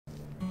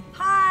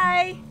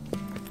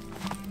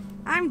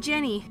I'm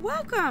Jenny.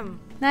 Welcome.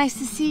 Nice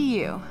to see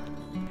you.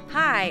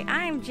 Hi,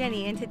 I'm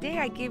Jenny, and today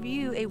I give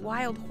you a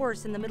wild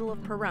horse in the middle of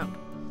Pahrump.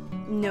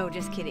 No,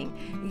 just kidding.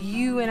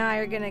 You and I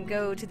are gonna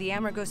go to the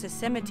Amargosa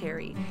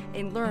Cemetery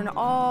and learn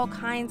all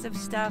kinds of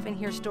stuff and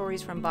hear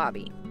stories from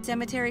Bobby.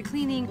 Cemetery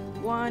cleaning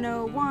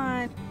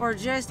 101, or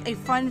just a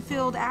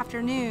fun-filled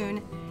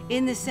afternoon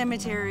in the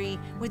cemetery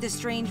with a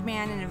strange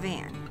man in a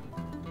van.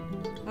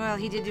 Well,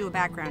 he did do a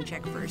background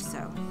check first,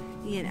 so,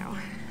 you know.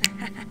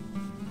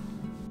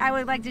 I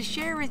would like to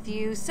share with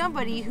you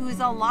somebody who is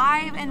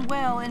alive and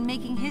well and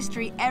making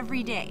history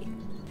every day.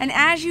 And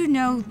as you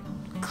know,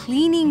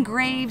 cleaning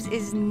graves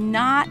is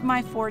not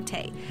my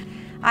forte.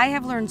 I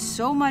have learned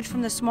so much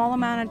from the small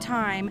amount of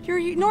time.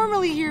 You're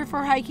normally here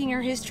for hiking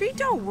or history.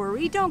 Don't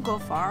worry, don't go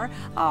far.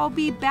 I'll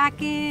be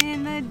back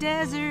in the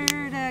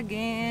desert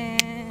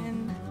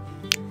again,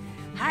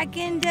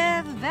 hiking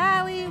Death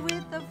Valley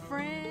with a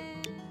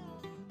friend.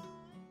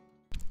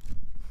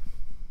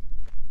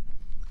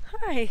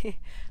 Hi,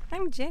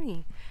 I'm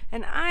Jenny,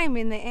 and I'm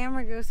in the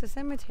Amargosa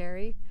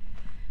Cemetery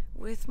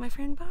with my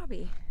friend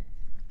Bobby.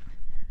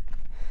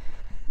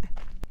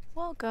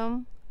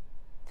 Welcome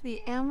to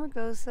the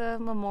Amargosa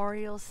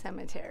Memorial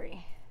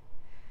Cemetery.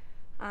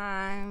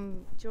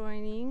 I'm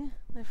joining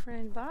my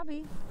friend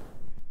Bobby.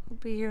 We'll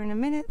be here in a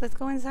minute. Let's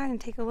go inside and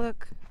take a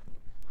look.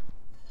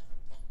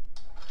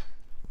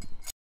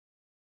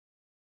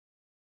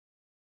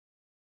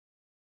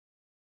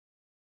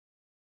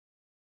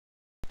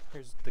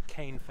 Here's the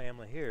Kane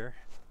family here.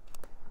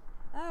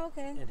 Oh,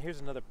 okay. And here's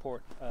another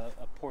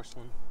a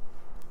porcelain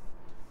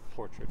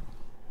portrait.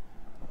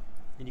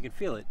 And you can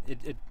feel it.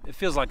 It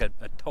feels like a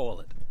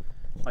toilet.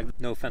 Like,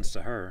 no offense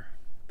to her,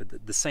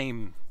 but the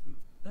same,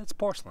 that's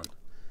porcelain.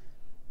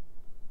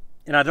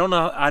 And I don't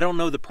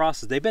know the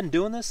process. They've been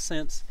doing this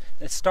since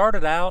it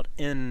started out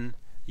in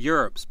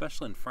Europe,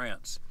 especially in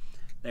France.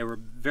 They were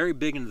very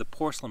big into the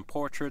porcelain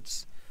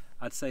portraits,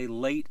 I'd say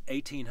late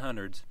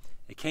 1800s.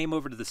 It came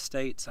over to the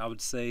States, I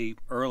would say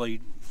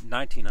early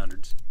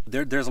 1900s.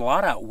 There's a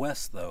lot out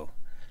west, though.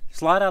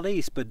 There's a lot out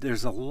east, but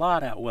there's a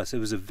lot out west. It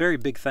was a very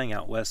big thing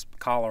out west,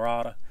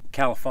 Colorado,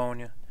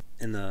 California,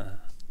 in the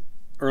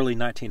early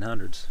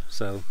 1900s.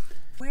 So,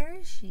 where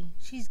is she?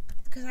 She's,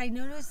 because I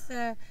noticed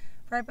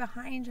right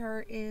behind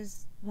her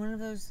is one of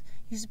those,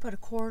 you used to put a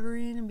quarter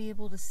in and be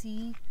able to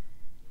see.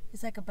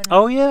 It's like a binocular.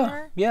 Oh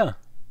yeah, yeah.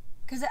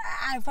 Because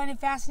I find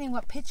it fascinating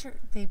what picture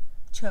they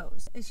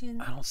chose. Is she in,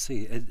 I don't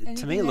see it.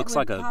 To me, it looks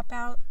like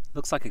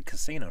looks like a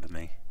casino to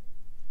me.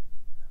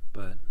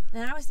 But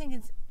and I was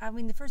thinking, I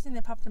mean, the first thing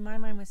that popped in my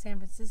mind was San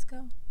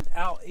Francisco.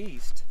 Out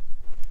east,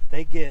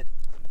 they get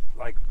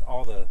like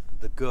all the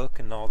gook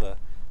and all the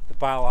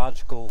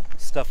biological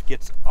stuff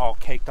gets all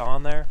caked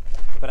on there.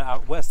 But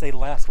out west, they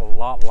last a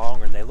lot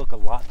longer and they look a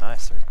lot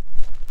nicer.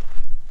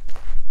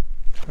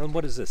 And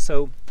what is this?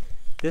 So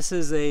this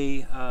is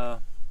a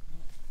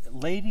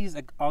ladies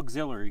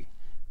auxiliary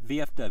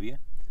VFW.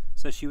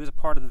 So she was a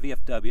part of the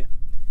VFW,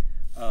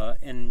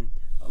 and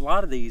a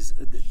lot of these,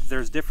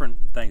 there's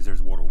different things.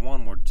 There's World War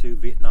I, World II,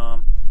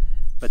 Vietnam,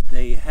 but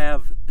they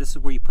have, this is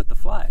where you put the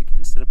flag.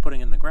 Instead of putting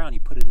it in the ground,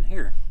 you put it in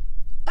here.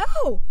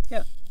 Oh!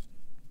 Yeah.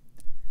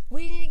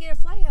 We need to get a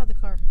flag out of the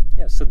car.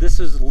 Yeah, so this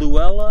is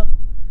Luella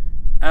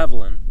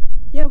Avalon.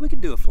 Yeah, we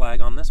can do a flag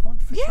on this one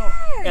for sure.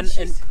 And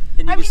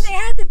I mean, they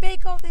had to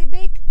bake all,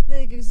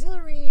 the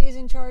auxiliary is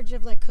in charge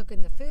of like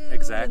cooking the food.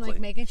 Exactly. And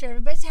like making sure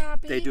everybody's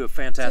happy. They do a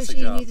fantastic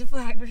job. So she needs a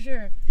flag for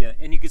sure. Yeah,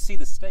 and you can see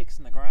the stakes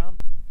in the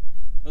ground.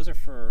 Those are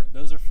for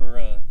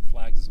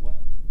flags as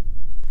well.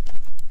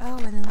 Oh,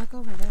 and then look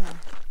over there.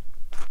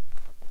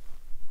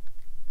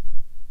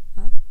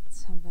 That's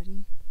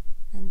somebody.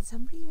 And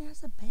somebody even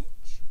has a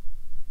bench.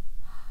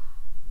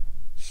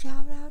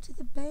 Shout out to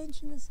the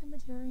bench in the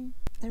cemetery.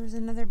 There was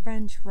another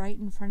bench right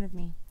in front of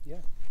me.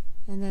 Yeah.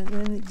 And then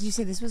did you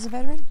say this was a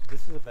veteran?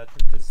 This is a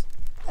veteran because.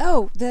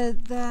 Oh,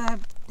 the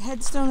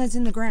headstone that's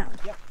in the ground.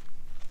 Yep.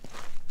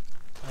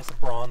 That's a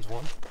bronze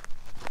one.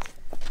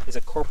 He's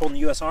a corporal in the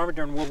U.S. Army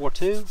during World War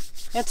II. And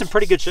it's in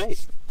pretty good shape.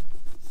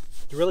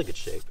 Really good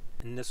shape.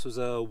 And this was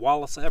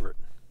Wallace Everett.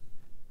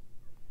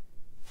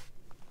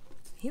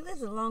 He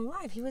lived a long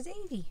life. He was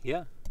 80.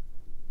 Yeah.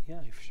 Yeah,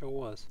 he sure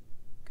was.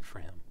 Good for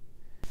him.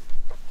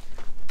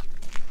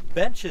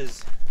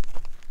 Benches.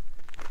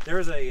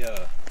 There's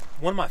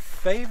one of my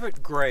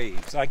favorite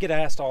graves. I get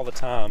asked all the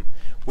time,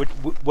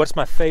 what's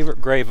my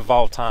favorite grave of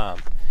all time?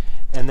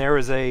 And there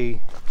is in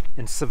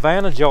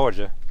Savannah,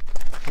 Georgia,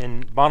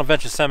 in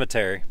Bonaventure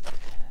Cemetery,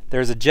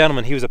 there's a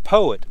gentleman. He was a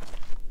poet.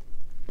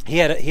 He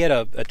had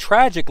a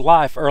tragic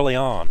life early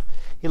on.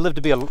 He lived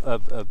to be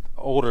a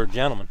older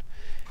gentleman,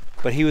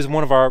 but he was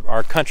one of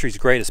our country's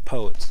greatest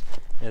poets.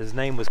 And his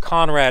name was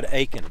Conrad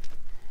Aiken.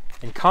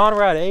 And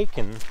Conrad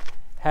Aiken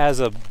has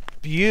a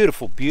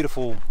beautiful,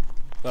 beautiful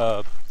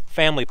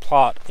family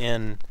plot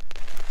in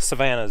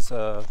Savannah's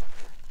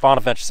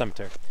Bonaventure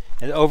Cemetery.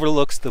 It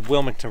overlooks the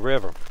Wilmington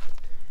River.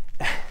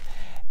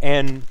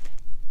 And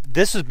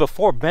this is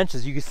before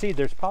benches. You can see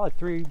there's probably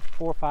 3,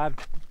 4,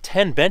 5,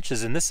 10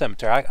 benches in this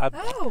cemetery.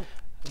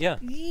 Yeah,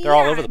 they're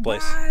all over the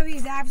place.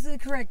 Bobby's absolutely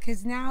correct,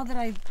 because now that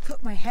I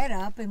put my head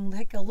up and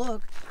take a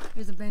look,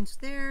 there's a bench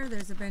there,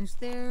 there's a bench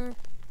there.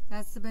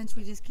 That's the bench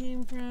we just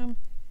came from.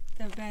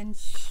 The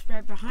bench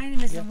right behind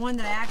him is the one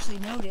that I actually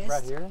noticed.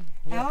 Right here?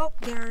 Yeah. Oh,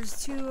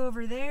 there's two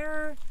over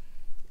there.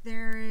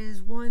 There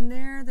is one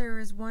there. There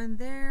is one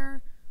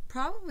there.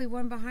 Probably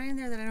one behind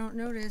there that I don't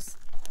notice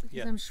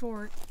because I'm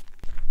short.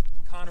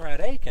 Conrad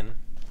Aiken,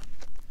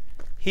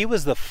 he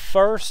was the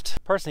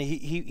first person.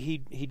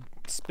 He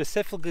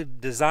specifically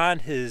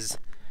designed his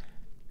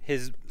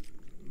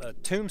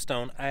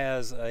tombstone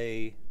as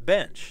a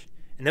bench,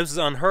 and this was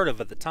unheard of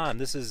at the time.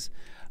 This is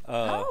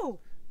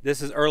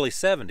early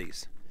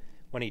 70s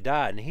when he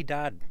died, and he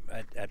died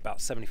at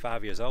about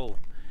 75 years old.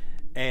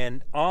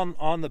 And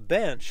on the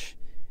bench,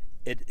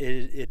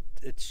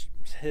 it's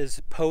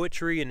his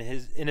poetry, and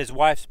his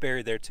wife's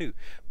buried there too.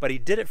 But he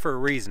did it for a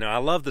reason. Now, I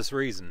love this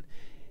reason.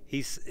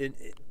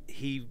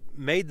 He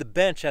made the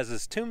bench as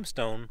his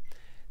tombstone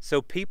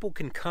so people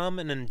can come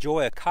and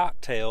enjoy a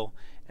cocktail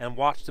and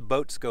watch the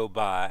boats go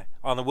by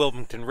on the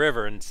Wilmington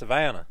River in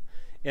Savannah.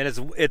 And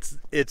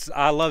it's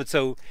I love it.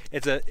 So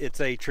it's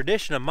a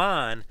tradition of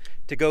mine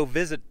to go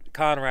visit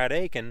Conrad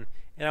Aiken,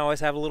 and I always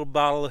have a little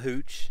bottle of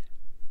hooch,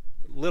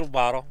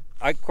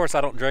 of course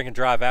I don't drink and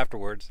drive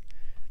afterwards.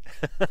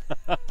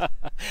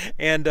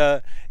 And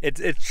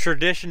it's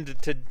tradition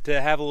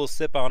to have a little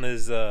sip on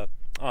his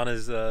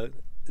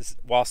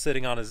while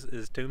sitting on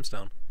his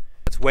tombstone.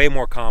 It's way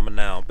more common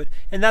now,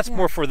 and that's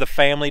more for the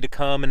family to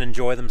come and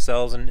enjoy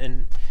themselves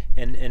and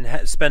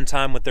spend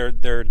time with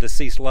their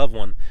deceased loved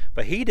one.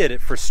 But he did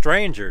it for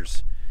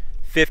strangers.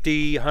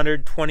 50,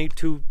 100,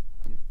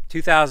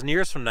 2,000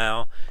 years from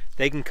now,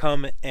 they can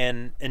come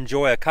and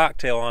enjoy a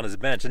cocktail on his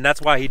bench, and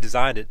that's why he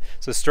designed it,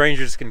 so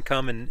strangers can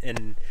come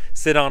and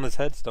sit on his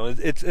headstone.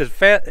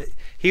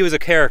 He was a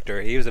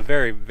character. He was a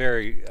very,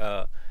 very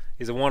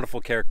he's a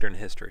wonderful character in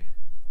history.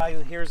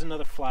 Here's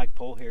another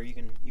flagpole here. You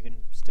can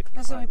stick.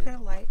 So we put a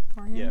light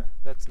for him. Yeah,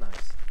 that's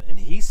nice. And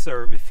he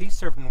served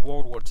in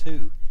World War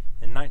II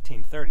in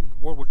 1930.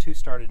 World War II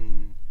started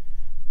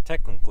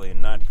technically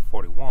in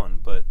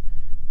 1941, but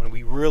when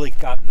we really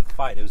got into the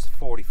fight, it was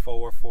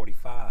 44,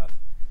 45.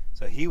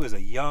 So he was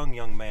a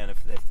young man.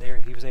 If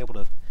he was able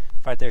to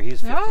fight there, he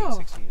was 15,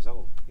 16 years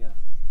old. Yeah.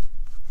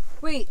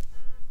 Wait.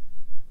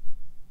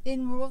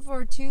 In World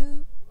War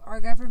II, our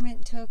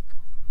government took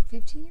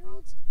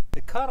 15-year-olds?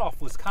 The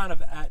cutoff was kind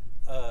of at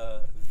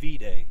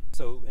V-Day.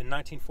 So in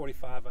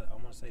 1945, I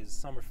want to say it's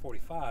summer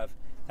 45,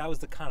 that was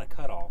the kind of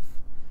cutoff.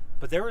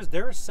 But there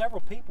were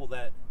several people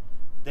that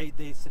they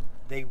said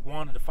they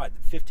wanted to fight.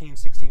 15,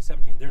 16,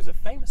 17. There's a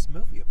famous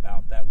movie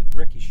about that with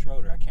Ricky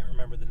Schroeder. I can't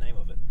remember the name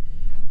of it.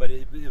 But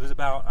it was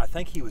about, I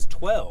think he was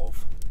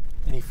 12,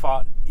 and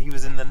he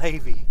was in the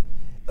Navy.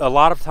 A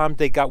lot of times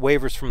they got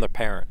waivers from their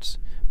parents.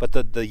 But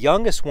the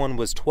youngest one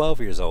was 12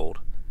 years old.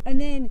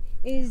 And then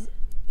is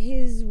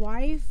his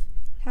wife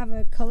have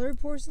a colored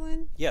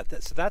porcelain? Yeah,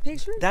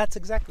 picture? That's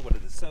exactly what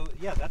it is. So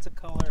yeah, that's a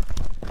color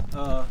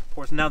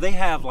porcelain. Now they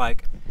have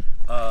like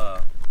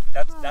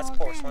that's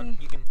porcelain.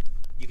 Okay.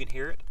 You can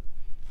hear it.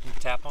 You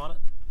can tap on it,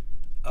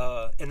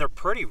 and they're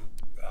pretty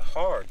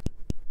hard.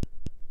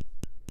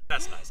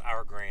 That's nice.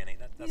 Our granny.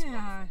 That's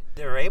wonderful.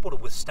 They're able to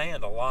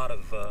withstand a lot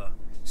of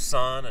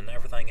sun and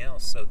everything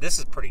else. So this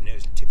is pretty new.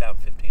 It's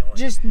 2015 only.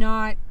 Just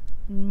not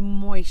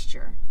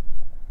moisture.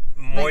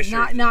 Moisture.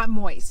 Like not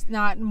moist,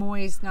 not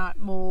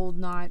mold,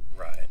 not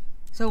right.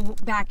 So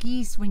back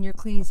east, when you're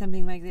cleaning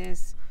something like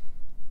this,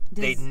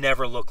 they'd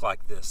never look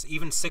like this.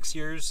 Even 6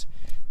 years,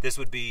 this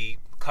would be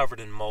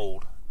covered in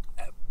mold.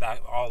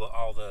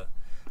 All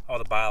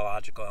the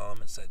biological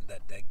elements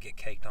that get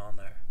caked on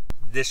there.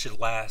 This should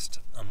last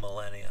a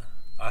millennia.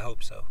 I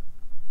hope so.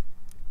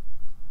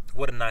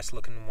 What a nice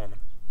looking woman.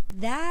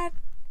 That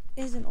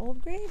is an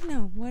old grave?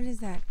 No, what is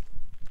that?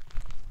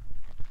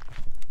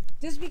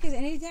 Just because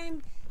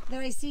anytime that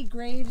I see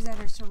graves that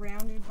are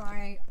surrounded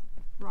by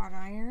wrought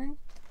iron,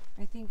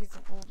 I think it's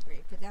an old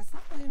grave. But that's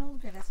not really an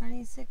old grave. That's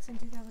 1986 and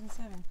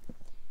 2007.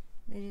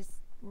 They just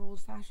were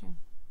old fashioned.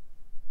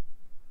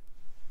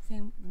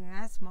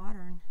 That's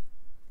modern.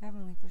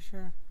 Definitely, for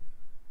sure.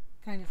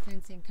 Kind of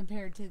fencing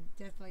compared to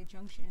Death Valley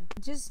Junction.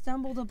 Just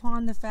stumbled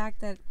upon the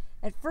fact that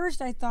at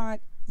first I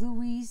thought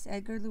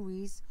Edgar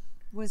Louise,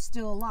 was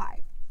still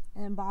alive.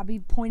 And Bobby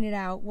pointed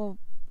out, well,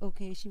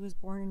 okay, she was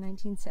born in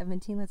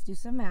 1917. Let's do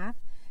some math.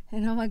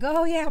 And I'm like,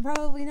 oh yeah,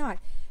 probably not.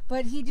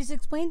 But he just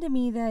explained to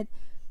me that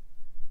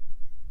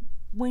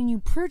when you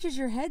purchase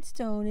your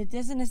headstone, it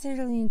doesn't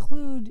necessarily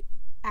include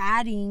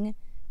adding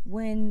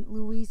when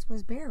Louise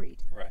was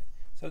buried. Right.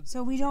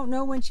 So we don't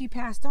know when she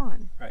passed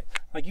on. Right.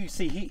 Like you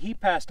see, he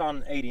passed on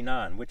in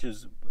 89, which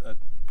is a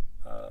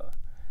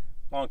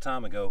long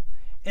time ago.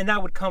 And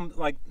that would come,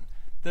 like,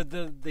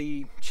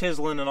 the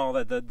chiseling and all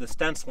that, the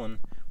stenciling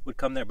would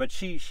come there. But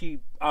she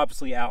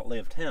obviously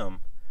outlived him.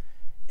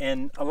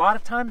 And a lot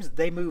of times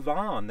they move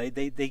on.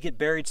 They get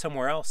buried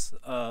somewhere else.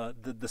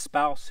 The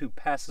spouse who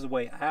passes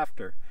away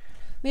after,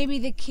 maybe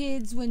the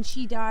kids, when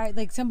she died,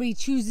 like somebody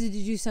chooses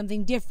to do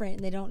something different,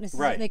 and they don't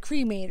necessarily they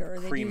cremate her, or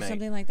they do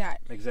something like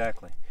that.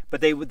 Exactly.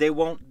 But they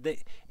won't.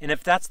 And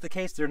if that's the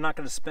case, they're not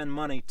going to spend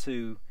money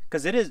to,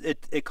 because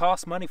it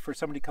costs money for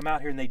somebody to come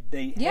out here and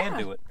they hand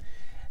do it,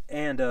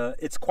 and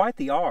it's quite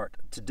the art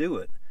to do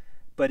it.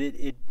 But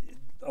it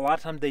a lot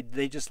of times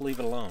they just leave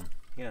it alone.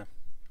 Yeah.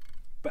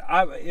 But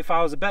if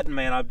I was a betting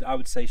man, I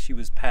would say she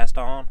was passed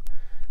on.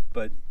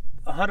 But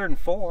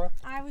 104.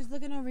 I was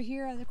looking over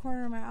here at the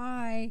corner of my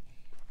eye.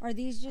 Are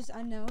these just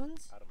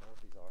unknowns? I don't know what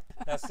these are.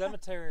 Now,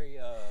 cemetery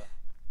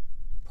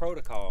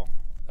protocol,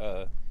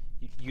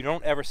 you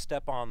don't ever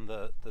step on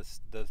the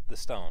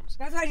stones.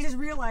 That's what I just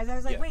realized. I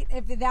was like, wait,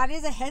 if that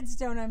is a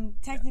headstone, I'm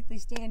technically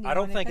standing on it. I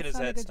don't think it is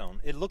a headstone.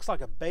 It looks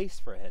like a base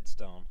for a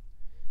headstone,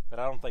 but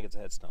I don't think it's a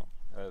headstone.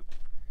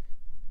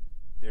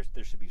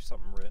 There should be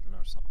something written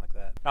or something like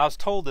that. I was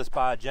told this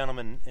by a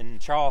gentleman in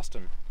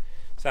Charleston,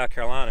 South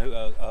Carolina, who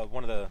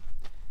one of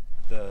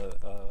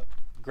the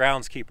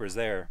groundskeepers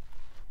there.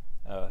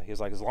 He was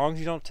like, as long as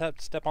you don't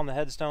step on the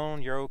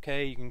headstone, you're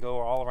okay. You can go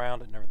all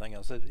around it and everything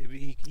else. I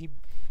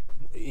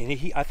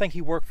think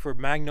he worked for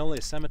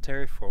Magnolia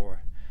Cemetery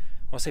for,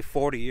 I want to say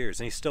 40 years,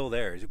 and he's still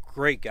there. He's a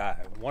great guy,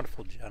 a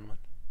wonderful gentleman.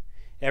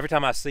 Every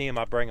time I see him,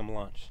 I bring him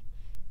lunch.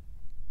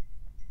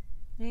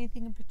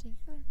 Anything in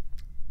particular?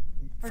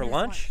 For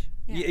lunch?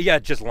 Yeah,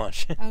 just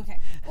lunch. Okay.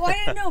 Well, I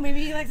didn't know.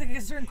 Maybe he likes like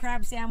a certain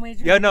crab sandwich.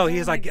 Yeah, no,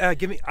 he's like,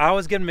 give me. I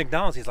always give him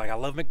McDonald's. He's like, I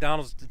love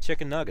McDonald's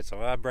chicken nuggets,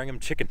 so I bring him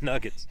chicken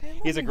nuggets.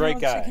 He's a great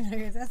guy. Chicken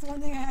nuggets. That's the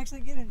one thing I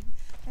actually get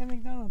at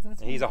McDonald's.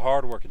 He's a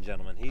hard-working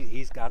gentleman.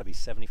 He's got to be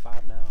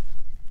 75 now.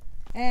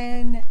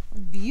 And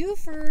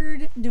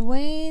Buford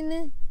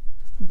Dwayne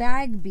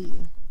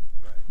Bagby,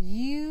 right.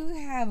 You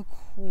have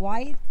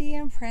quite the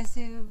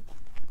impressive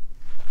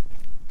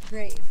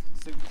grave.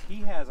 So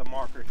he has a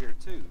marker here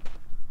too,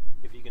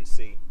 if you can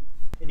see,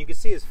 and you can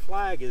see his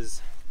flag is.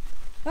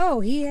 Oh,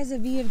 he has a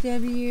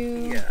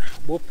VFW. Yeah,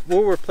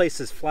 we'll replace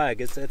his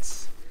flag.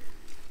 It's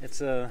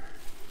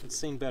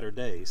seen better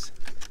days.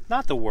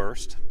 Not the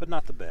worst, but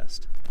not the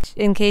best.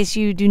 In case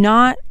you do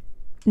not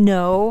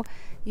know,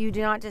 you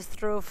do not just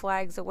throw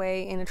flags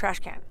away in a trash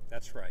can.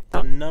 That's right.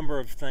 A number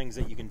of things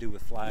that you can do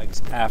with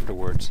flags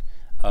afterwards.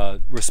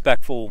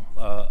 Respectful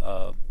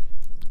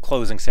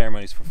closing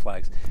ceremonies for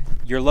flags.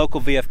 Your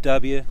local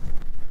VFW,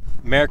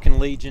 American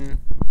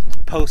Legion,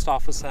 post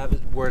office have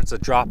it where it's a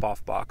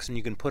drop-off box, and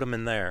you can put them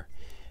in there.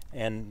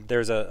 And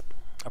there's a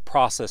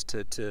process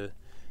to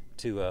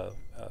do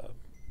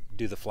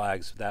the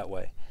flags that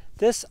way.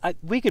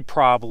 We could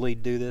probably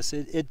do this.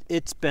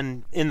 It's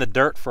been in the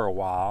dirt for a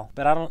while,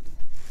 but I don't.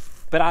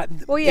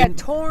 Well, yeah,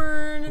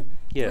 torn,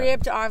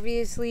 ripped,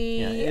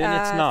 obviously. Yeah,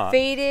 and it's not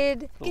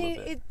faded.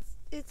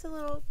 It's a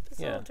little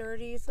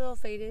dirty. It's a little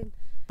faded.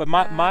 But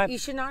you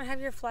should not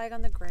have your flag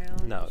on the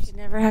ground. No, you should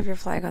never have your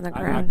flag on the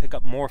ground. I pick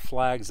up more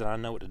flags than I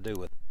know what to do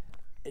with.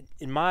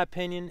 In my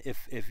opinion,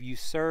 if you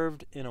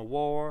served in a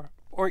war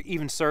or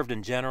even served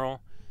in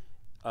general,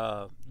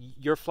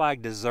 your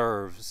flag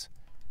deserves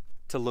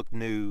to look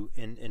new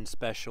and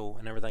special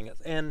and everything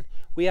else. And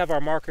we have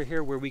our marker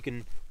here where we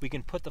can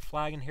put the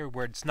flag in here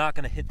where it's not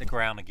going to hit the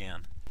ground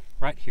again,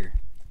 right here.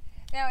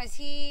 Now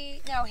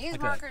his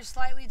marker is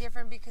slightly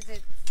different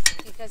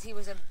because he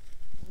was a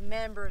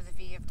member of the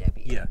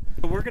VFW. Yeah.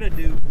 So we're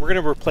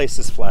gonna replace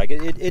this flag.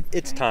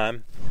 It's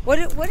time. What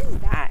is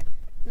that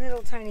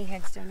little tiny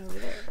headstone over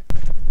there?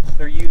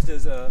 They're used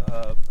as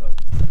a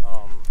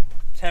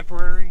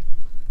temporary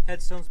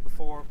headstones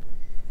before.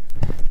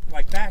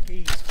 Like back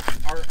east,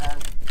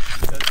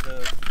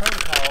 the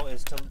protocol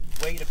is to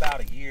wait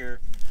about a year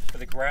for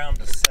the ground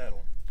to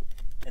settle,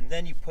 and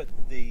then you put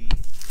the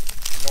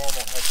normal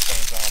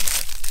headstones on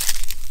there.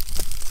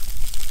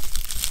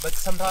 But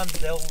sometimes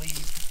they'll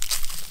leave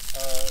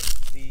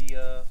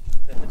the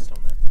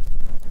headstone there.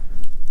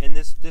 And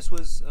this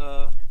was.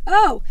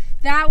 Oh,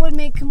 that would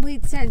make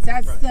complete sense.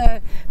 That's right.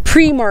 The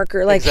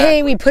pre-marker. Like, exactly.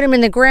 Hey, we put them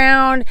in the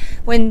ground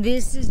when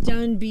this is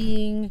done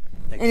being.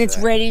 Exactly. And it's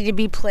ready to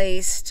be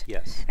placed.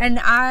 Yes. And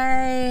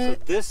I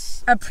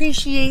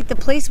appreciate the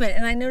placement.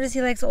 And I notice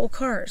he likes old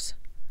cars.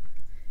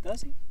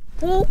 Does he?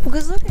 Well,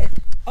 because look at it.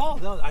 Oh,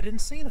 no, I didn't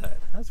see that.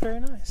 That's very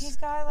nice. He's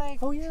got like.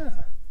 Oh, yeah.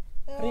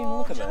 I didn't even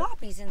look at that.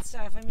 Jalopies and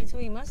stuff. I mean, so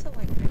he must have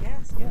liked it, I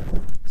guess. Yeah.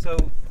 So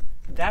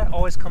that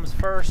always comes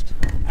first.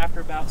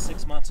 After about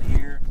 6 months, a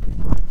year,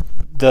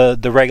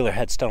 the regular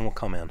headstone will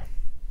come in.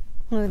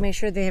 Well, make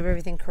sure they have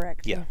everything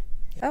correct. Yeah.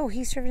 Oh,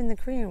 he served in the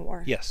Korean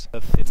War. Yes,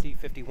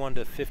 51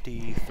 to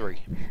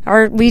 53.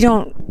 Or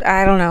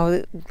I don't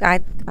know. I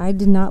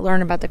did not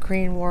learn about the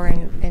Korean War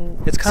in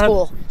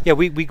school.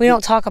 We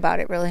don't talk about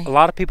it really. A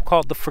lot of people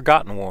call it the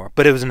Forgotten War,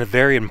 but it was a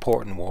very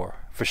important war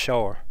for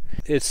sure.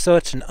 It's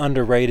such an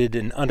underrated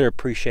and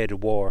underappreciated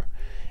war,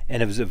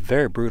 and it was a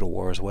very brutal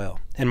war as well.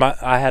 And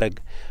I had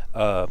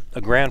a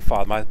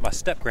grandfather, my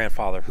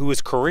step-grandfather, who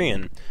was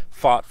Korean,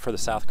 fought for the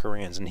South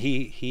Koreans, and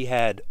he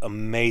had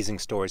amazing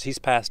stories. He's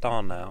passed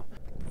on now.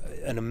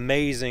 An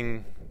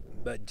amazing,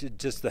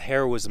 just the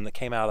heroism that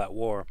came out of that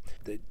war,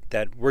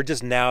 that we're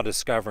just now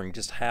discovering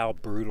just how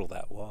brutal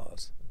that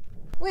was.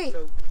 Wait,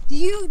 do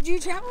you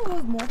travel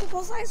with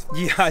multiple size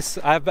flags? Yes,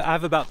 I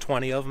have about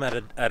 20 of them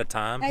at a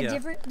time. At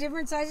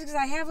different sizes, because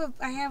I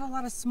have a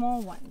lot of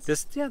small ones.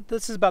 This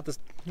is about this.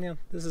 Yeah,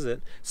 this is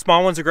it.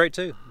 Small ones are great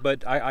too,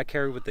 but I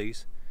carry with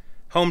these.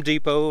 Home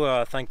Depot,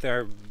 I think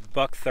they're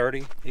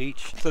 $1.30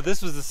 each. So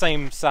this was the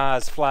same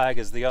size flag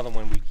as the other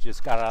one we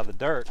just got out of the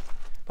dirt.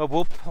 But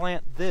we'll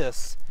plant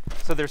this.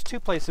 So there's two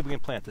places we can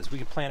plant this. We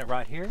can plant it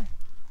right here.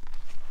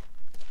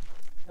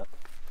 Yep.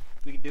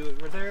 We can do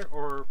it right there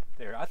or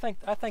there. I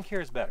think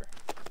here is better.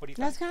 What do you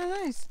think? That's kind of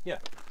nice. Yeah.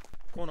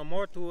 Con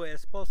amor tu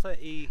esposa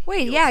y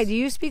Wait, Dios. yeah. Do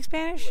you speak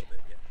Spanish? A little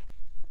bit, yeah.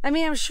 I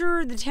mean, I'm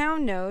sure the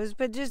town knows,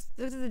 but just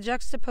look at the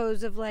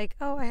juxtapose of like,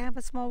 oh, I have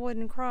a small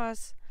wooden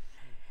cross.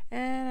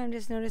 And I'm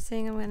just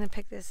noticing, I'm going to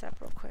pick this up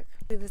real quick.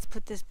 Let's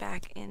put this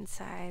back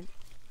inside.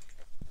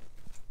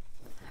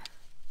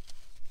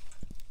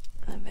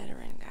 A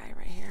veteran guy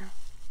right here.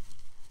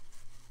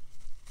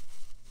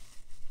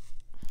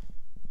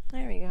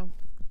 There we go.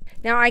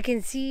 Now I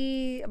can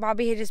see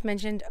Bobby had just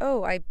mentioned,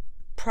 oh, I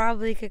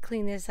probably could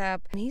clean this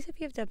up. And he's a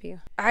VFW.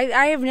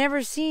 I have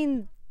never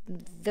seen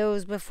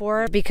those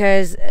before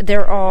because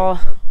they're all...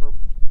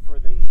 For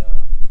the,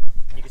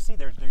 you can see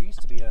there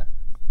used to be a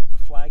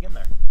flag in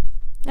there.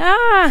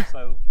 Ah!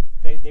 So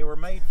they were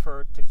made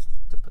to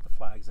put the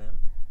flags in.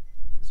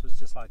 This was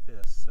just like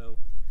this. So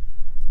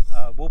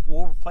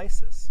we'll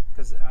replace this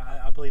because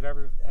I believe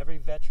every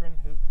veteran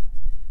who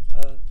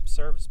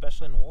served,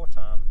 especially in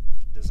wartime,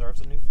 deserves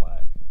a new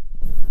flag.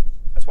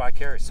 That's why I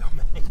carry so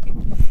many.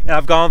 And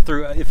I've gone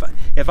through.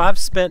 If I've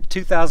spent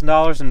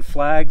 $2,000 in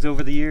flags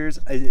over the years,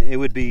 it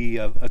would be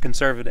a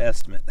conservative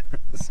estimate.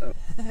 So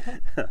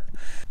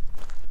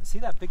see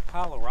that big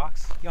pile of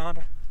rocks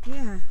yonder?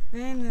 Yeah,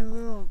 and a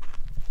little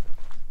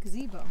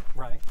gazebo.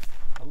 Right.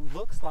 It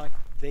looks like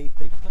they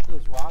put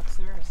those rocks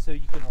there so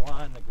you can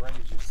line the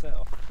graves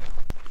yourself.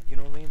 You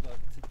know what I mean?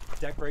 To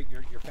decorate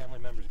your family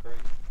member's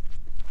grave.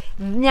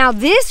 Now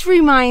this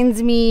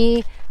reminds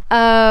me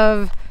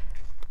of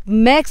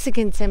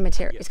Mexican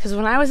cemeteries, because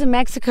when I was in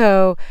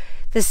Mexico,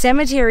 the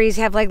cemeteries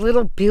have like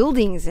little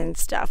buildings and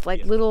stuff,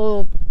 like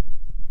little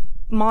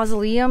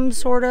mausoleums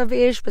sort of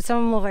ish, but some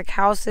of them look like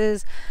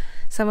houses.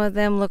 Some of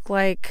them look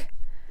like...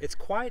 It's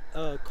quite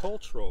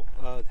cultural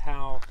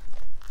how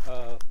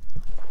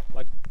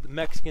like the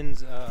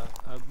Mexicans,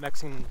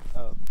 Mexican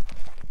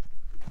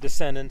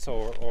descendants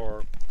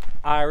or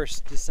Irish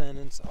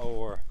descendants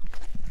or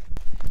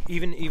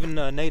even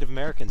Native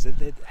Americans,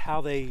 how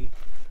they...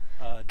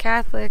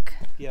 Catholic.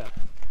 Yeah.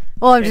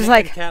 Well, I'm just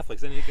like...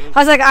 Catholics. And it goes, I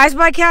was like, I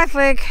spy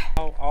Catholic.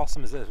 how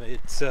awesome is this?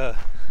 It's...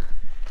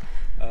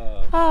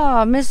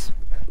 oh, Miss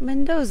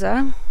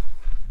Mendoza.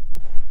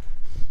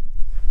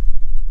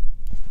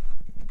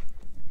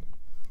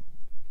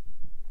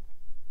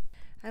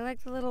 I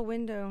like the little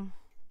window.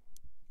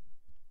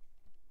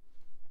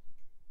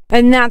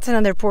 And that's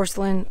another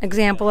porcelain,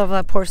 example of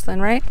a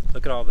porcelain, right?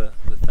 Look at all the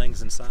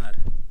things inside.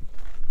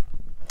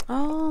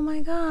 Oh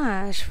my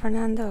gosh,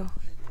 Fernando.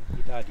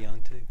 He died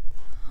young too.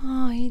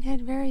 Oh, he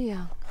died very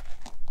young.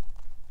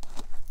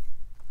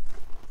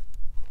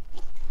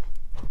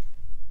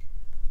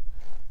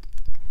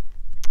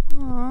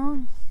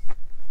 Aww.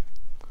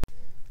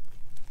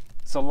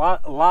 So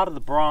a lot of the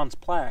bronze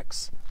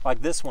plaques,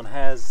 like this one,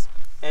 has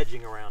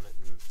edging around it.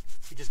 And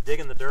if you just dig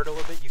in the dirt a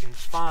little bit, you can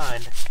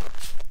find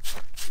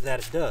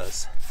that it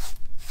does.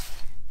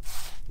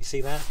 You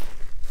see that?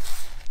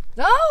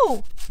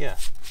 No! Yeah.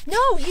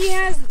 No, he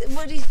has,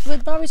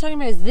 what Bobby's talking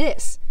about is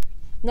this.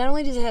 Not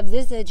only does it have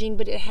this edging,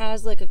 but it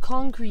has like a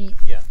concrete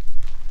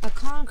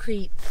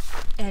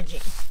edging.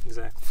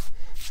 Exactly.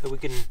 So we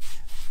can,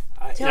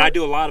 and I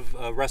do a lot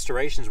of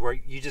restorations where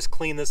you just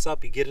clean this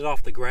up, you get it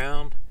off the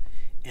ground,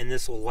 and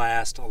this will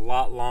last a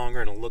lot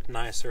longer and it'll look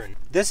nicer. And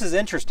this is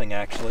interesting,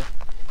 actually.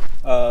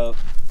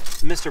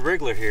 Mr.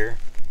 Rigler here,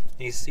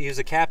 he was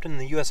a captain in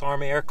the U.S.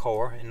 Army Air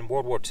Corps in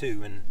World War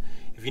II, and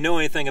if you know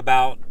anything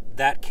about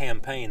that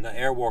campaign, the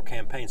air war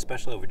campaign,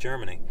 especially over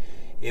Germany,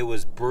 it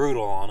was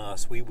brutal on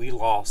us. We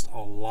lost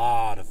a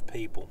lot of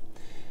people.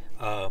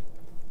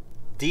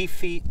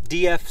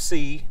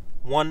 DFC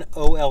 1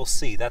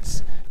 OLC,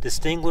 that's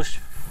Distinguished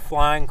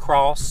Flying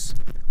Cross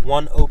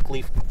 1 Oak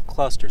Leaf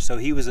Cluster. So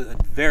he was a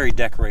very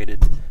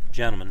decorated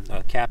gentleman,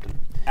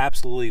 captain.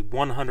 Absolutely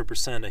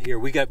 100% here.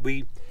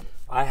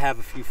 I have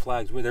a few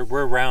flags.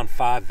 We're around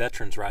 5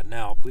 veterans right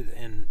now,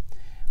 and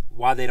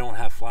why they don't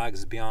have flags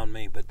is beyond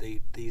me. But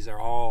these are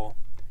all.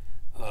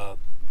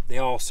 They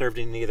all served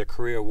in either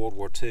Korea or World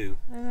War II.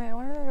 I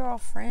wonder if they're all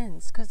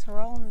friends, because they're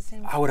all in the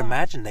same spot. I would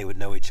imagine they would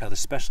know each other,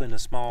 especially in a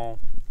small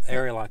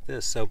area like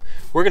this. So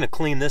we're going to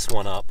clean this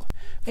one up.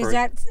 Is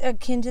that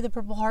akin to the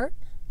Purple Heart?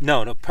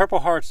 No, Purple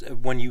Heart's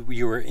when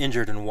you were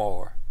injured in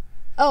war.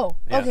 Oh,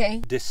 yeah.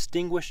 Okay.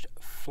 Distinguished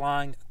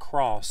Flying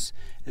Cross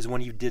is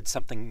when you did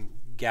something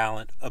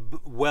gallant,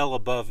 well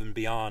above and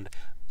beyond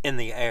in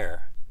the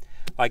air.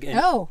 Like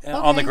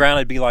on the ground,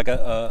 it'd be like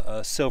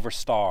a silver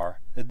star,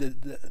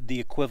 the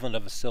equivalent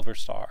of a silver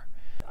star.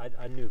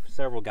 I knew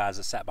several guys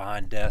that sat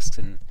behind desks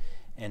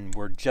and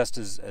were just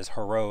as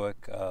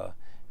heroic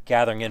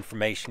gathering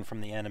information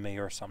from the enemy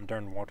or something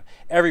during the war.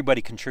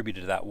 Everybody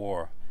contributed to that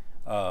war,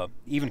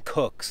 even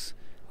cooks.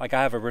 Like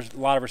I have a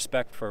lot of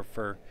respect for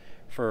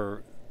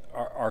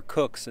our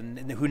cooks,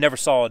 and who never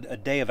saw a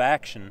day of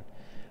action,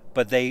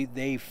 but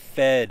they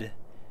fed.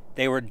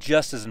 They were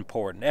just as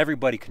important.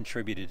 Everybody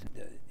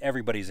contributed.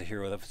 Everybody's a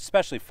hero,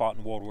 especially fought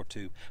in World War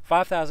II.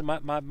 5,000.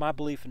 My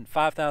belief in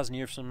 5,000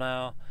 years from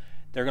now,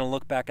 they're going to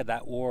look back at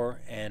that war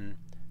and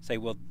say,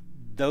 well,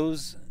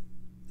 those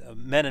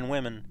men and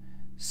women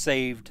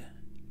saved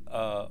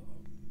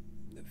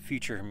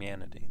future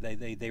humanity.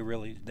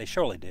 They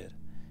surely did,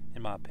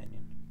 in my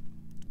opinion.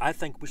 I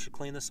think we should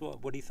clean this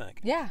up. What do you think?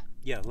 Yeah.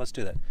 Yeah, let's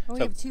do that. Well,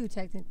 we have 2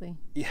 technically.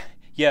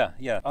 Yeah.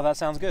 Oh, that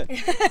sounds good.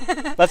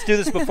 Let's do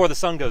this before the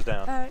sun goes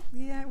down.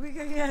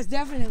 Yes,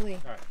 definitely.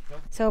 All right. Go.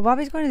 So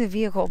Bobby's going to the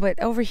vehicle, but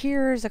over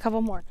here's a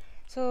couple more.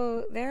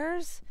 So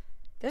there's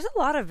a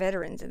lot of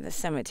veterans in this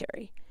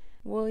cemetery.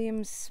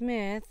 William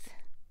Smith,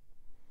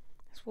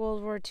 it's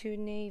World War II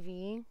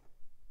Navy.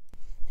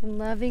 In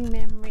loving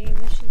memory,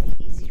 this should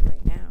be easy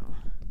right now.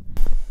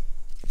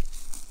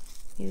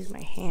 Use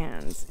my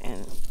hands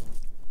and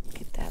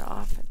get that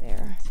off of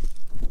there.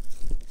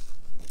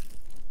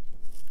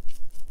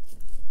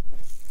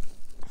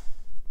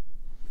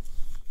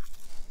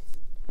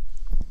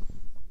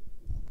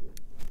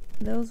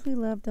 Those we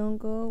love don't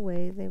go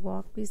away. They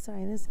walk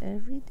beside us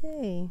every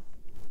day.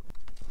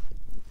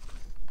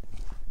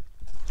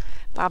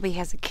 Bobby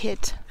has a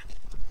kit.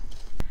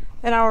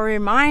 And I'll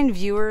remind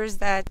viewers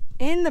that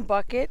in the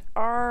bucket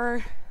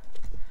are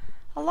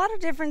a lot of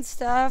different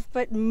stuff,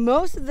 but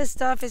most of the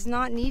stuff is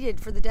not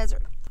needed for the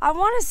desert. I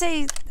want to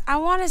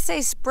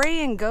say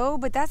spray and go,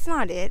 but that's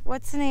not it.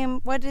 What's the name?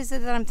 What is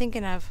it that I'm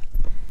thinking of?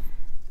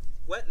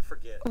 Wet and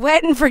forget.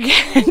 Wet and forget.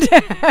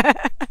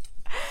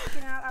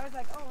 I was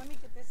like, oh, let me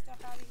get this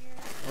stuff out of here.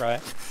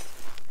 Right.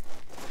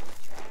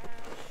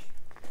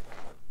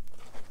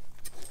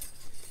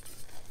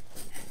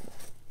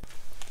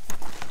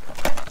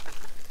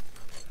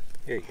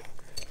 Here you go.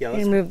 Yeah,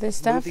 let's move this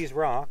stuff. Move these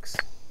rocks.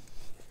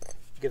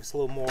 Give us a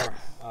little more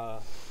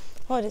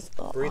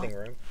breathing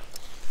room.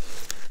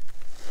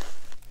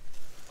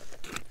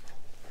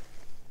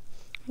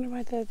 I wonder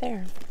why they're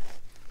there.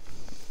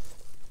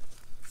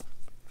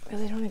 Well,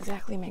 they don't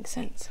exactly make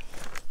sense.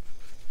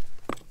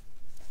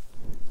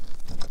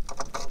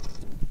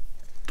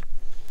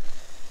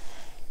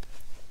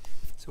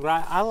 So what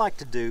I like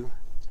to do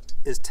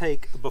is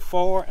take a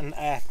before and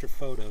after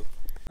photo.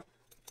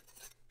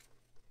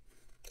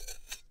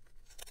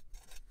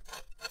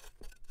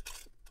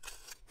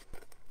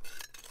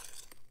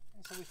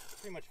 So we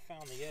pretty much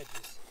found the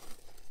edges.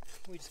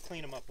 We just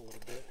clean them up a little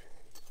bit.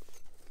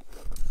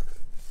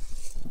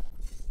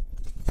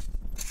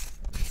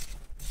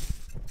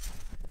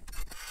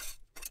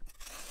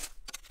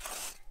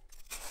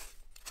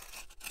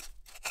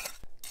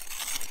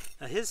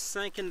 Now his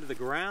sank into the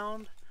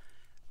ground.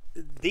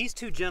 These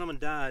 2 gentlemen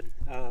died.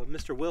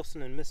 Mr.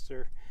 Wilson and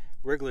Mr.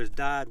 Riglers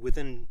died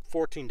within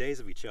 14 days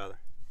of each other.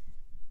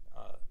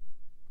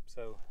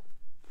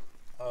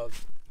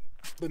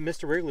 But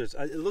Mr. Riglers,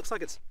 it looks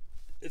like it's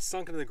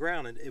sunk into the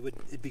ground, and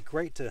it'd be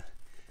great to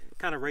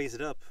kind of raise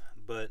it up,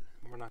 but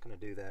we're not going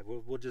to do that.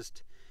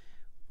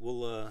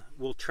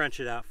 We'll trench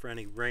it out for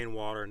any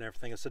rainwater and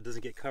everything, so it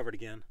doesn't get covered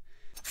again.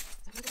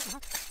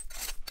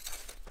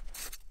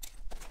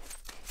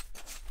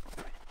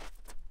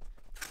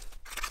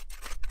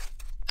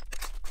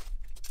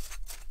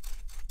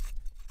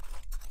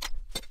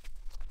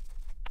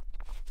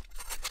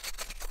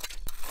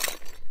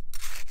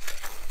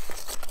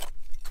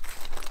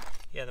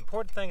 Yeah, the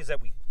important thing is that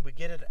we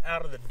get it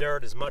out of the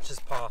dirt as much as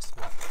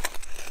possible.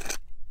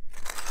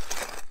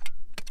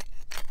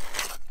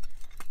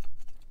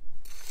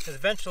 Because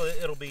eventually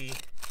it'll be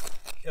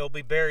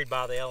buried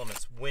by the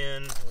elements,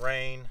 wind,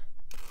 rain.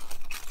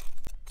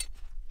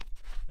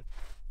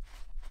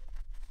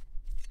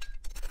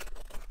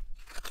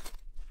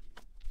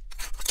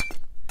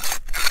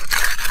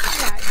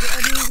 Yeah,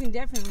 I mean, you can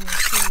definitely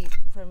see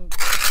from the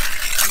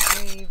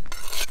grave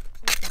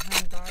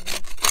behind Bobby.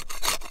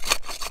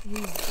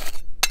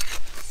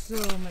 So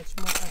much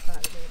more up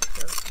out of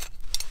there.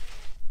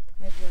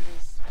 Edward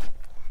is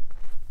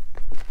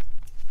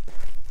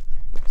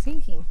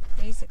sinking,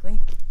 basically.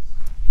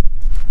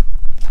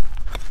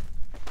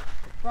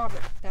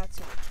 Robert, that's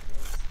who it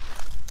is.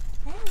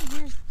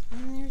 Hey,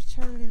 here's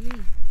Charlie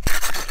Lee.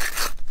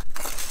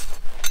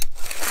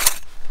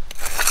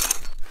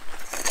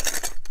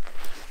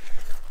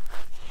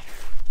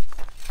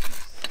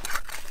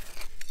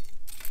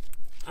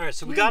 All right,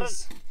 so we got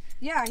it.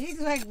 Yeah, he's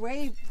like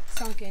way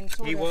sunken.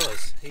 He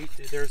was.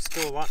 There's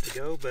still a lot to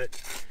go, but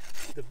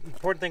the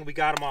important thing, we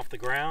got him off the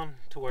ground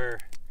to where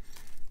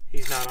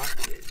he's not on.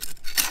 There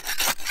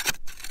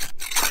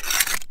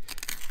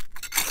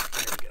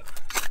we go.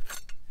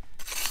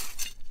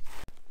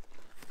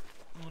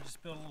 We'll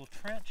just build a little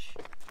trench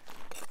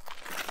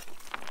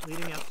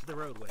leading out to the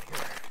roadway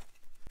here.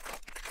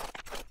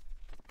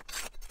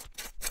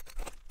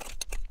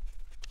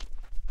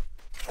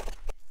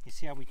 You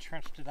see how we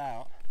trenched it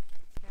out?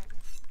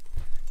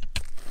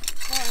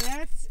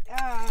 Well,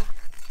 I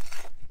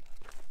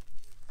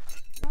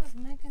was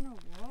making a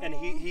wall. And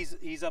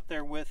he's up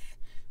there with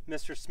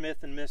Mr.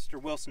 Smith and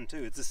Mr. Wilson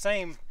too. It's the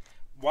same.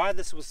 Why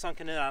this was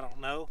sunken in, I don't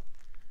know,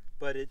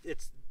 but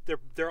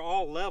they're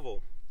all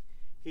level.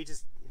 He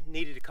just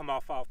needed to come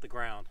off the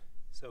ground.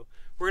 So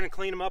we're gonna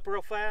clean them up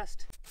real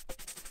fast.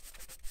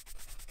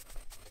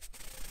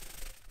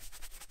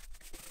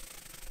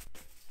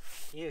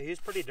 Yeah, he's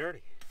pretty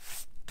dirty.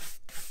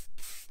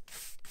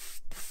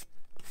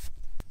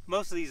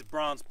 Most of these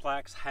bronze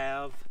plaques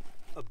have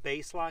a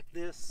base like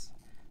this.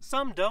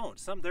 Some don't.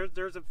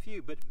 There's a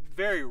few, but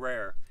very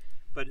rare.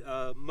 But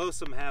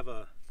most of them have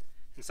and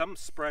some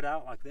spread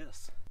out like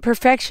this.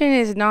 Perfection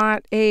is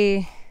not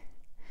a...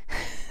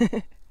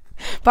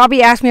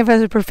 Bobby asked me if I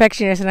was a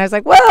perfectionist, and I was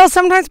like, well,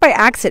 sometimes by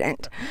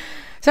accident.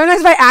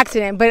 Sometimes by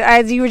accident, but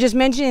as you were just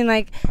mentioning,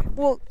 like,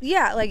 well,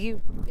 yeah, like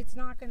it's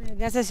not going to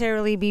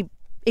necessarily be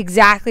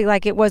exactly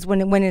like it was when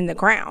it went in the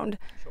ground.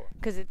 Sure.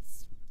 Because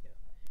it's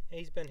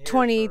he's been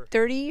here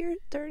 30 years?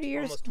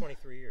 Almost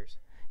 23 years.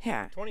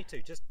 Yeah.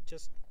 22,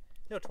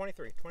 no,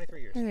 23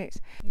 years.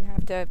 Anyways, you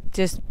have to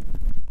just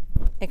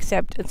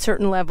accept a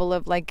certain level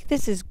of, like,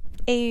 this is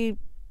A+, and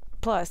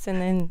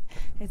then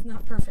it's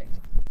not perfect.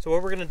 So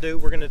what we're going to do,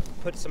 we're going to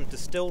put some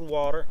distilled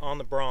water on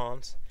the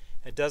bronze.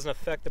 It doesn't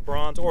affect the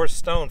bronze or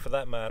stone for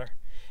that matter.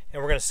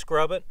 And we're going to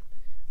scrub it.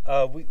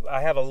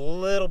 I have a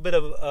little bit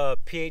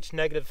of pH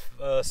negative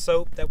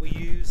soap that we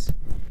use,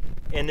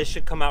 and this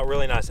should come out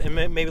really nice. And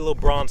maybe a little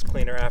bronze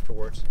cleaner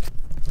afterwards.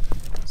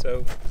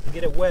 So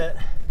get it wet.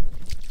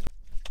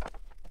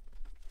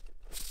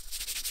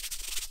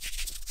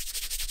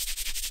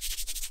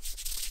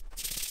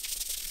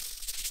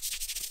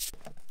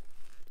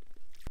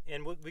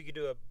 And we could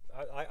do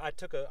I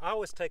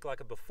always take like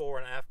a before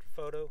and after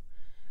photo,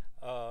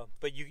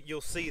 but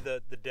you'll see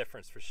the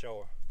difference for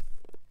sure.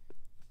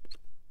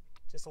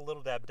 Just a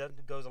little dab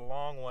goes a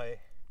long way.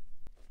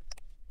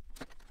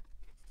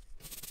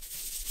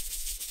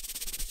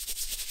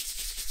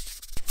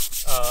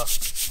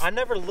 I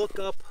never look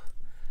up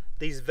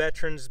these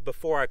veterans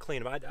before I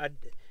clean them.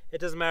 It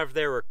doesn't matter if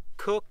they were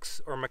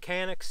cooks or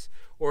mechanics,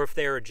 or if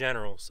they are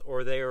generals,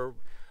 or they are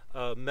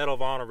Medal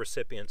of Honor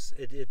recipients.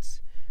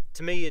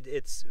 To me,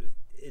 it's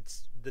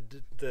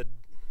the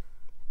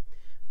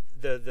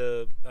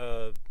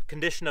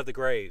condition of the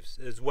graves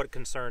is what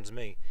concerns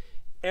me.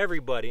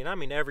 Everybody, and I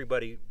mean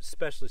everybody,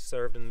 especially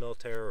served in the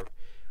military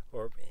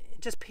or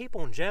just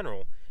people in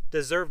general,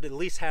 deserve to at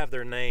least have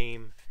their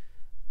name,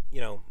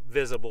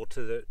 visible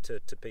to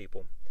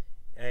people,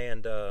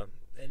 and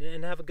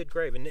have a good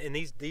grave. And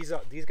these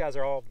guys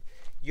are all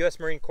U.S.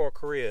 Marine Corps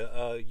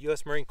Korea,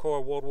 U.S. Marine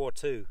Corps World War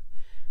II,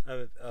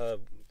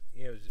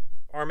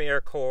 Army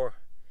Air Corps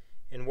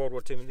in World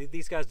War II. I mean,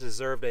 these guys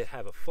deserve to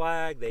have a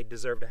flag. They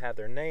deserve to have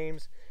their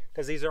names,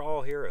 because these are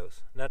all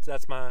heroes. That's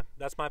my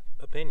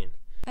opinion.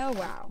 Oh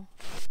wow.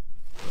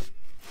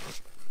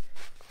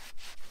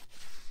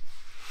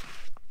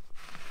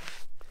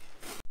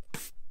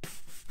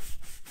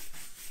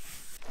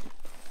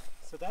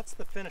 So that's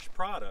the finished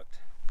product.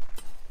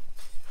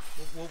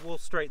 We'll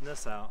straighten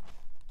this out.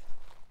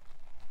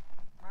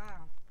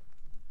 Wow.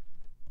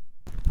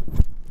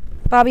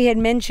 Bobby had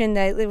mentioned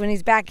that when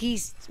he's back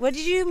east, what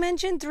did you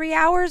mention? 3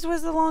 hours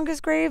was the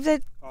longest grave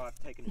that... Oh, I've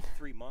taken it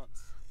 3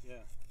 months. Yeah.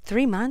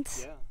 3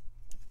 months? Yeah.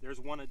 There's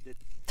one that...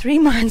 3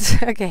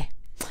 months. Okay.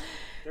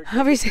 They're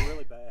obviously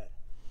really bad.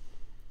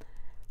 I'm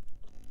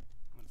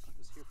going to put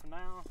this here for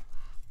now.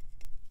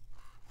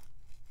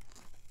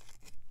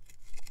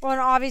 Well,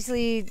 and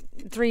obviously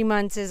 3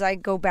 months is I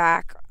go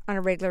back on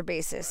a regular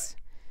basis.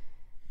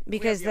 Right.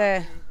 Because we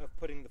have the option of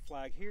putting the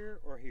flag here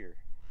or here.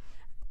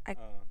 And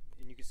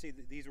you can see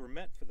that these were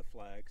meant for the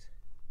flags.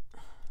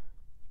 Right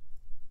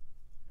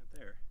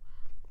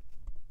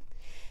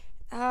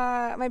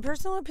there. My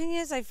personal opinion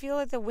is I feel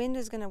like the wind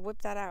is going to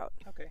whip that out.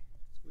 Okay.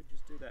 We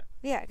just do that.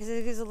 Yeah, because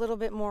it gives a little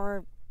bit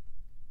more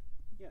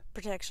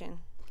protection,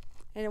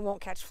 and it won't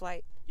catch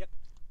flight. Yep.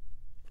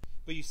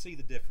 But you see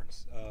the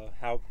difference,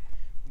 how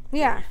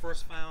when we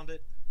first found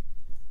it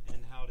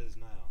and how it is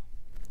now.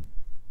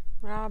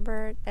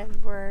 Robert,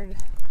 Edward,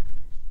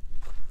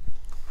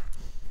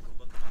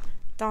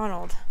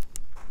 Donald.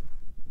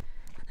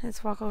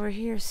 Let's walk over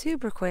here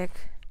super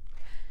quick,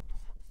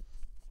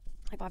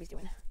 like Bobby's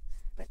doing,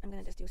 but I'm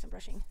gonna just do some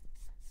brushing.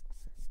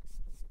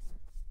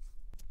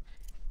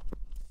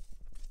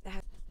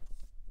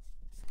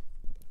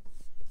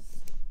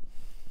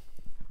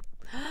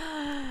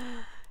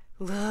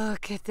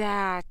 Look at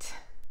that.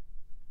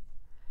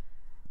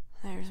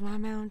 There's my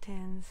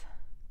mountains.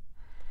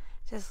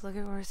 Just look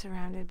at what we're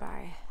surrounded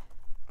by.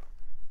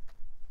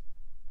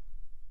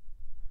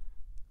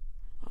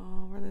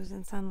 Oh, we're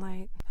losing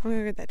sunlight. I'm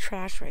gonna get that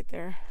trash right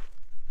there.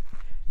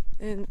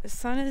 And the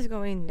sun is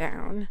going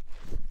down.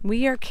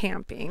 We are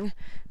camping.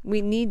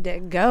 We need to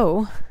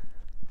go.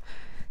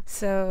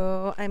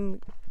 So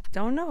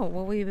don't know.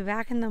 Will we be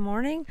back in the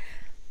morning?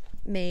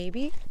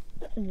 Maybe.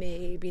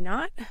 Maybe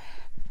not.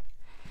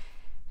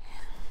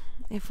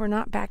 If we're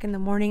not back in the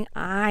morning,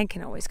 I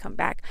can always come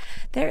back.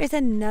 There is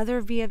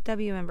another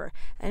VFW member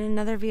and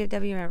another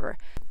VFW member.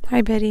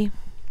 Hi, Betty.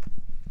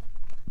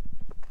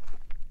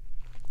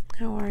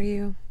 How are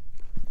you?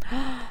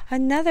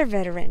 Another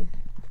veteran,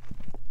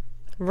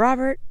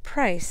 Robert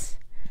Price,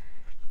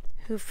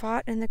 who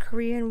fought in the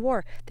Korean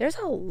War. There's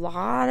a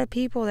lot of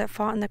people that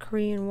fought in the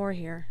Korean War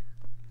here.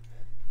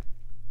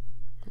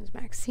 There's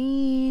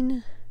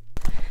Maxine.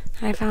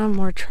 I found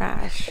more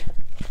trash,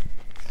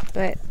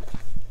 but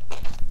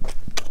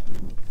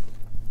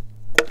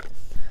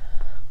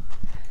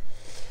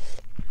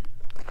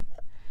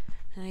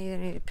I either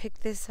need to pick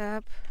this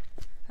up.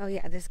 Oh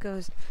yeah, this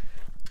goes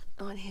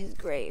on his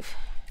grave.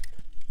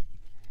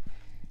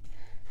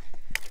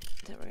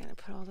 So we're gonna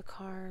put all the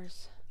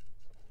cars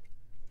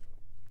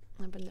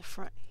up in the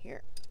front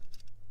here.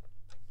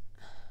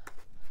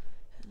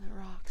 And the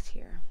rocks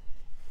here.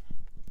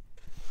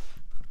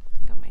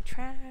 Got my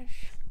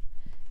trash.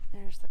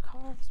 There's the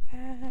cars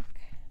back.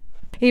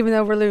 Even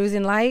though we're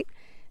losing light,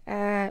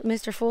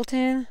 Mr.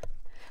 Fulton.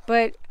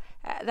 But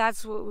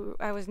that's what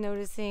I was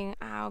noticing,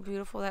 how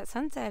beautiful that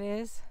sunset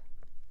is.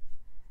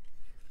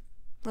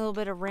 A little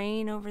bit of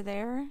rain over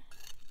there.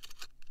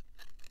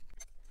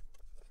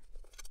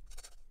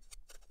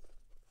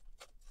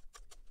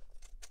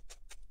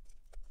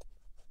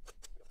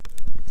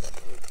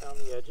 Found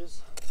the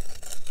edges,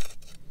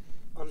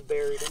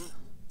 unburied them.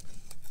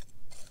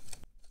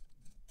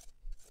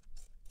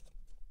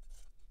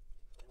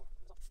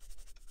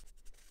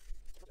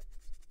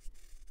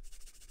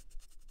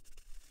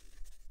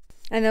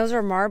 And those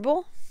are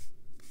marble?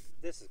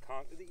 This is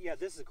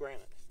this is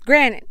granite.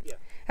 Granite? Yeah.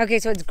 Okay,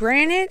 so it's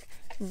granite,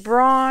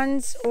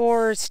 bronze,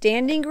 or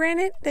standing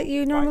granite that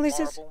you normally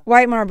see?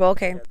 White marble,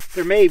 okay. Yeah,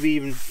 there may be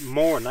even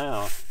more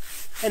now.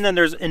 And then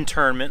there's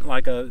internment,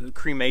 like a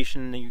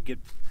cremation that you get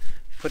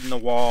put in the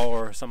wall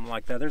or something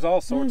like that. There's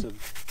all sorts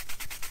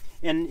of...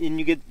 And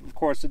you get, of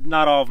course,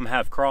 not all of them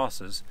have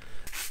crosses.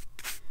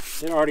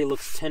 It already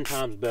looks 10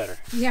 times better.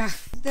 Yeah.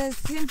 The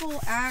simple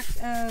act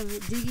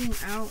of digging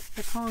out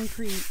the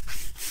concrete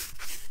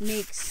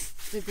makes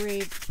the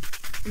grave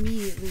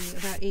immediately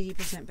about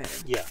 80%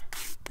 better. Yeah.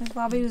 As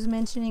Bobby was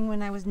mentioning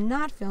when I was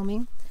not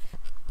filming,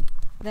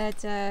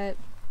 that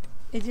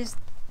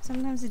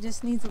sometimes it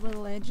just needs a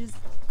little edges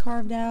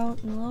carved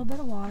out and a little bit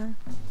of water.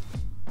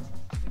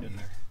 Get in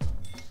there.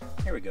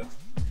 Here we go.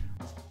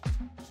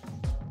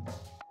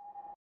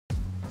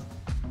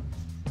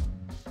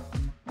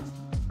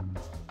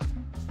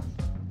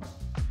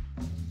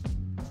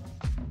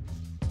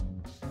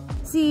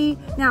 See,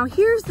 now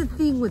here's the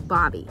thing with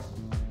Bobby.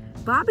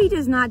 Bobby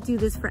does not do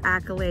this for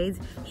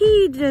accolades.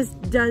 He just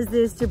does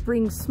this to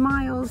bring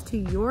smiles to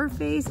your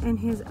face and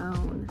his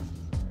own.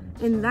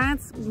 And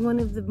that's one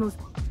of the most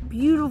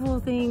beautiful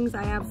things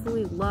I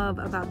absolutely love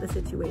about the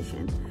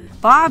situation.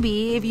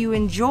 Bobby, if you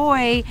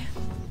enjoy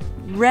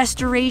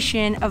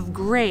restoration of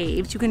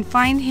graves, you can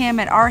find him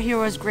at Our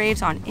Heroes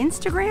Graves on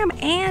Instagram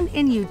and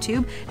in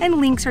YouTube, and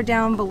links are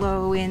down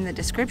below in the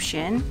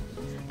description,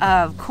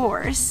 of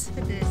course.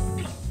 Look at this.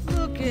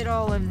 Look at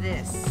all of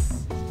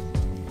this.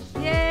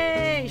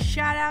 Yay!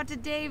 Shout out to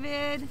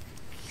David.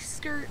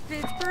 Skirt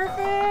fits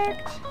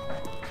perfect.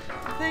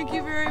 Thank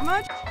you very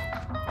much.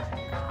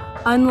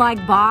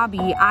 Unlike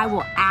Bobby, I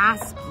will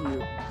ask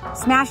you.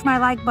 Smash my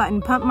like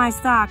button, pump my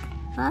stock.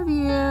 Love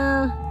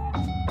you.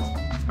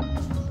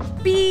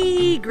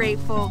 Be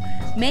grateful,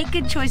 make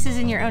good choices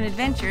in your own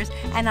adventures,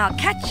 and I'll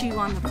catch you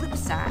on the flip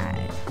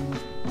side.